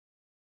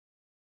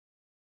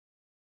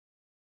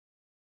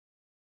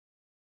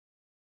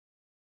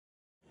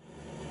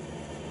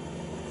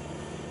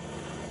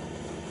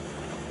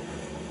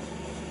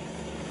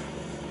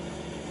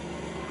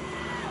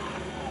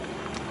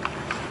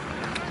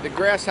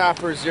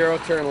Grasshopper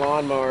zero-turn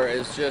lawnmower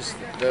is just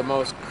the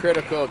most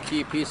critical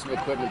key piece of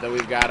equipment that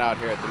we've got out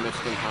here at the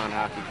Michigan Pond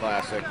Hockey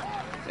Classic.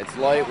 It's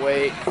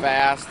lightweight,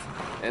 fast,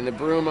 and the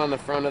broom on the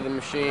front of the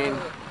machine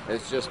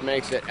just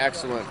makes it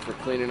excellent for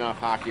cleaning off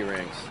hockey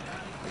rinks.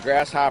 The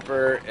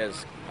Grasshopper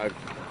is a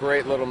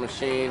great little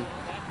machine.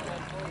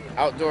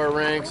 Outdoor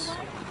rinks,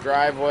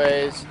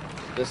 driveways,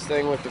 this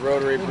thing with the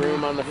rotary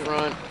broom on the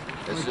front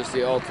is just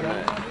the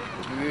ultimate.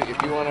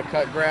 If you want to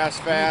cut grass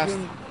fast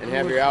and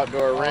have your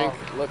outdoor rink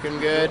looking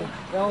good,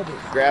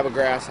 grab a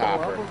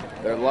Grasshopper.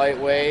 They're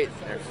lightweight,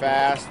 they're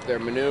fast, they're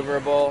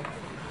maneuverable.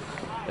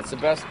 It's the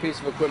best piece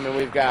of equipment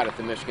we've got at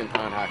the Michigan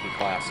Pond Hockey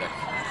Classic.